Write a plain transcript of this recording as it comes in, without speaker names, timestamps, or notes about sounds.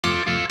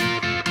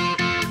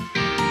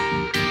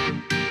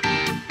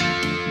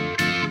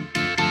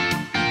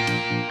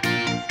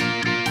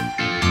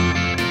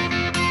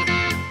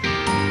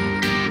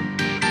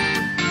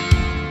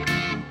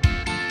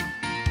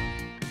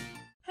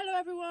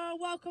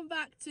welcome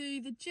back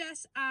to the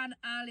Jess and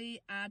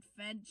Ali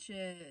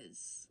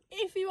Adventures.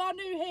 If you are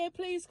new here,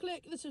 please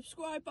click the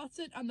subscribe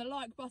button and the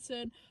like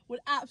button.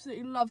 Would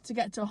absolutely love to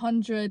get to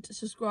 100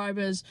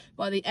 subscribers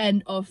by the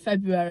end of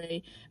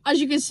February.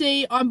 As you can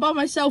see, I'm by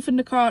myself in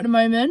the car at the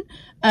moment.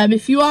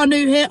 If you are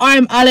new here, I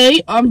am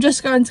Ali. I'm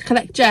just going to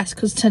collect Jess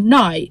because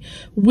tonight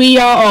we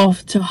are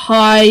off to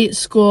High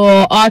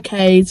Score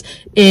Arcades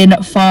in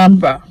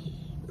Farnborough.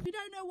 If you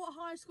don't know what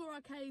High Score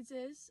Arcades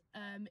is,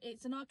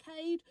 it's an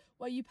arcade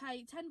where you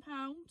pay £10.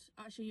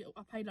 Actually,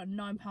 I paid like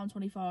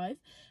 £9.25.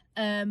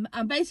 And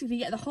basically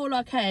get the whole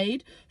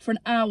arcade for an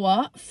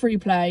hour free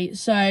play.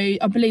 So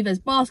I believe there's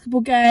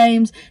basketball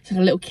games, it's like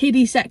a little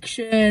kiddie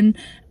section,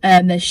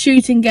 there's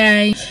shooting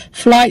games,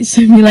 flight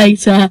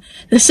simulator.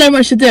 There's so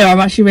much to do. I'm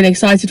actually really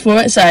excited for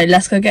it. So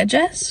let's go get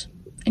Jess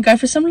and go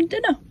for some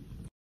dinner.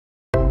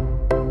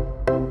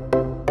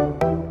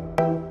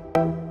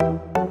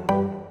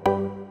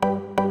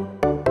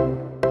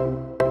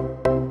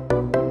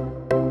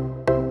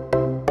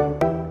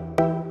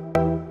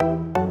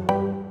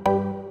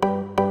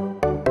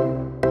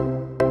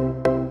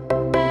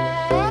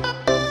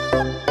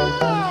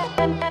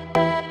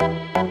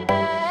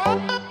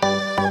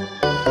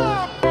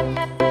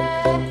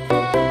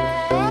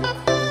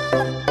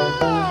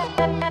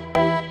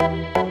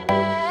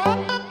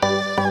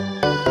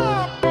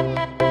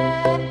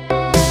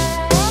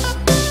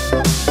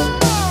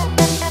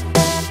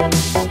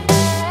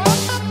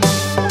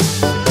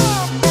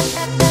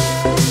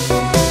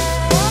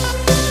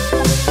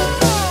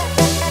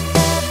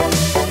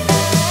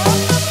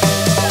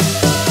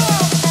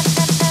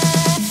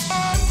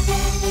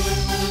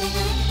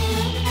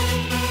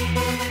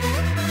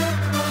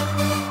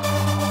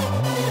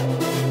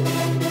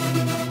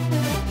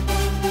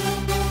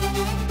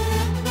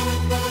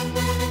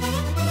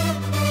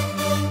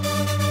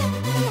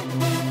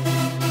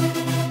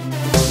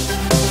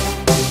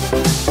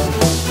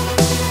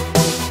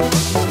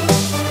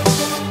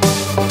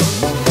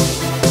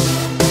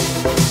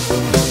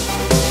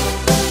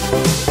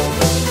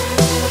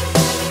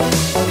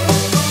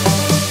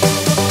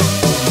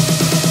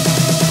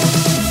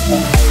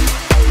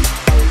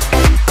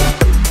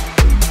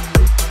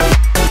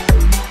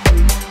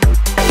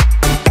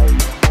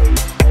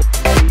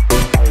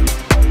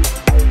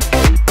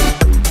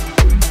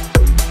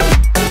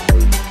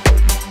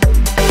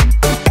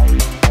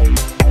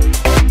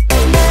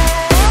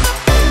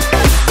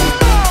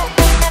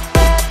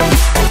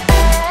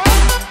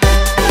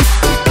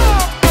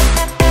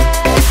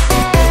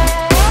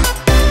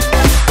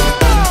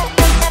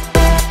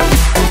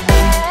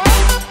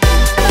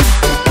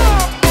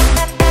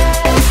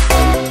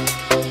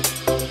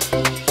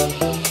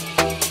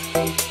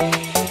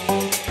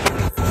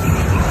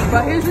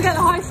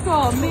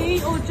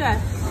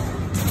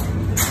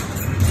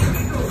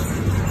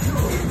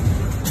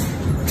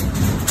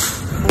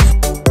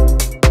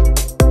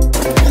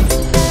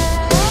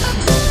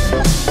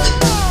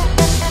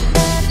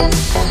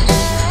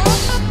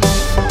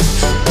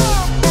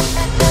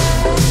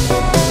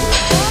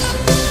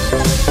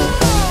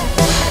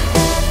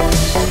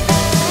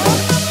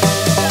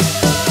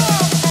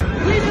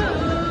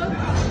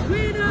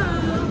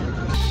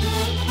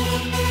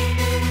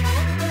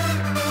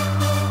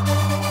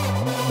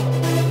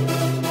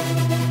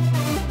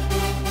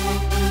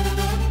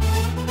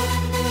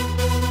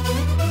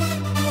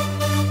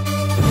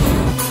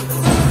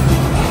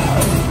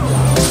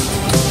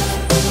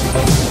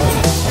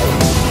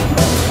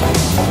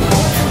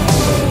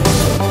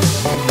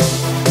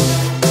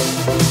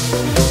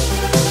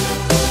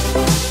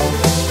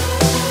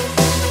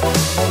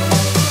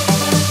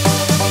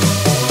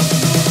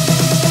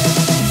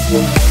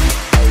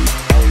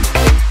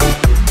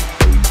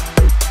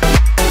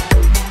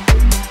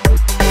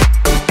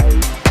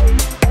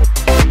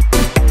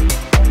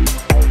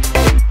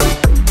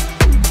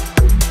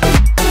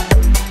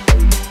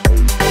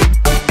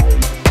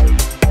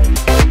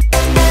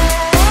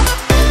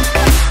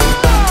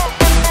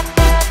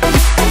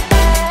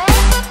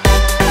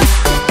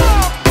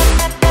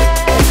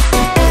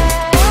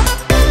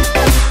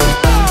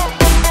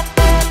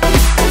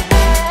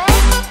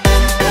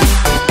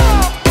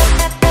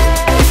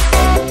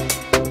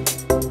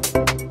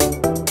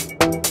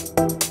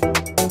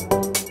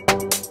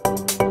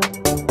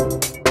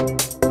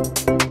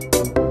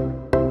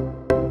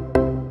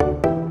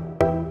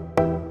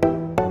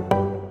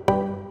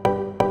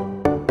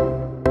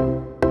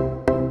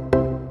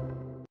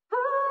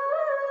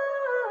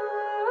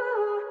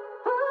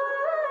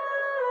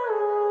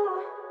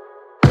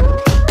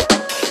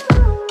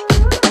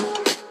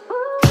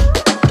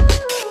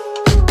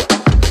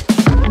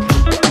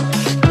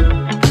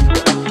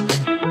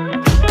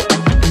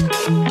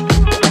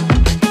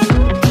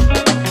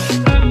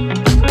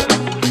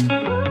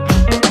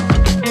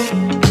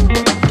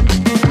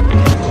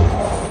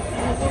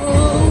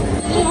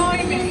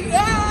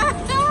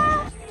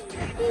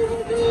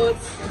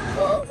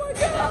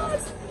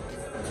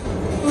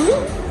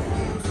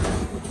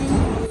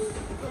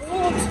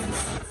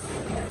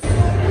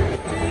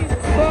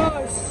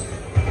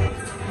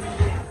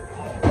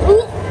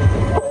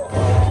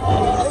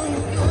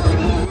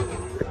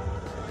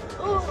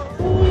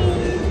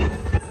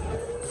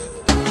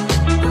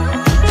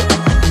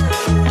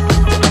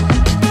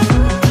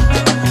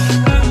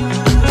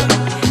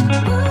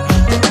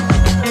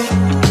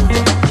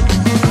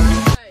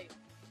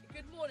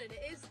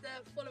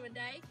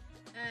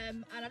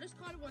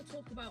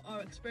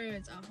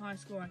 experience at High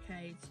Score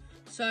Arcades.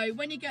 So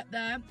when you get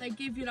there, they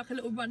give you like a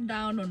little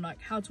rundown on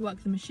like how to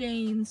work the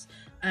machines,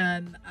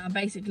 and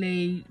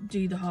basically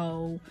do the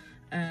whole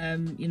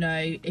you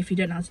know, if you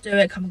don't know how to do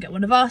it, come and get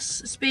one of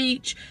us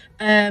speech.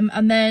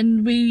 And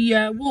then we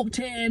walked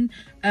in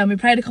and we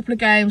played a couple of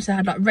games. They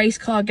had like race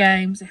car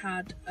games, they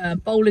had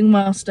bowling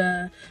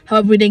master,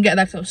 however we didn't get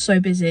that because I was so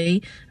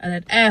busy. And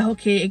then air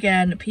hockey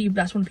again,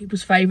 that's one of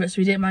people's favourites,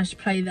 so we didn't manage to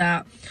play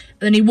that.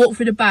 And then you walk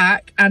through the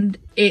back and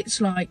it's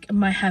like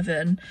my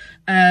heaven.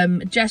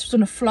 Jess was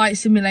on a flight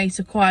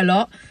simulator quite a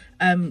lot.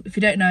 If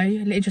you don't know, a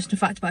little interesting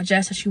fact about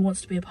Jess, she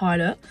wants to be a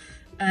pilot.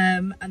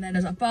 And then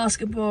there's like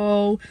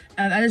basketball,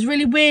 and there's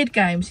really weird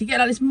games. You get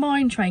like this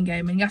mine train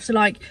game and you have to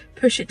like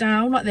push it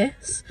down like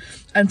this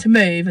to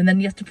move, and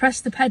then you have to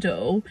press the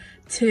pedal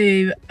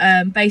to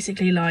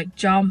basically like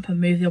jump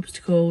and move the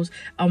obstacles.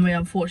 And we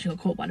unfortunately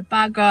got caught by the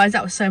bad guys.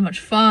 That was so much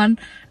fun.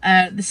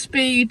 The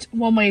speed,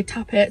 one way you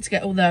tap it to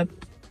get all the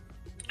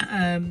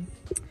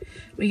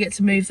we get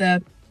to move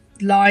the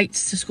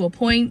lights to score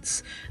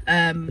points.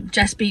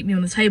 Jess beat me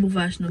on the table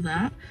version of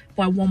that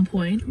by 1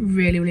 point,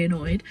 really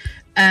annoyed.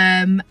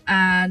 And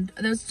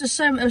there was just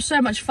it was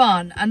so much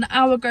fun, and the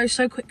hour goes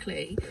so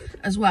quickly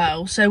as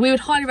well, so we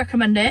would highly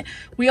recommend it.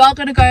 We are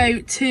going to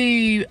go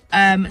to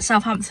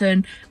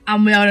Southampton,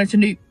 and we are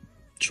going to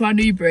try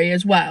Newbury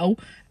as well,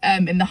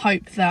 in the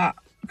hope that,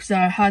 because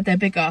I heard they're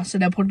bigger, so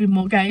there'll probably be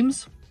more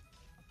games,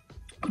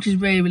 which is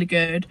really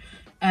good.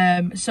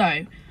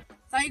 So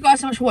thank you guys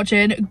so much for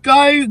watching.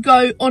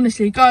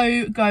 Honestly,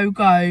 go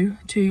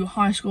to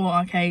High Score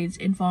Arcades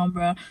in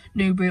Farnborough,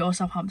 Newbury or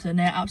Southampton.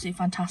 They're absolutely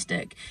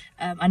fantastic,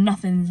 and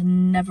nothing's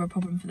never a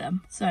problem for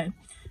them. So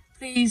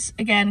please,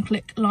 again,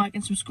 click like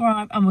and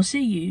subscribe, and we'll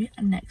see you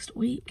next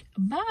week.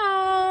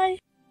 Bye.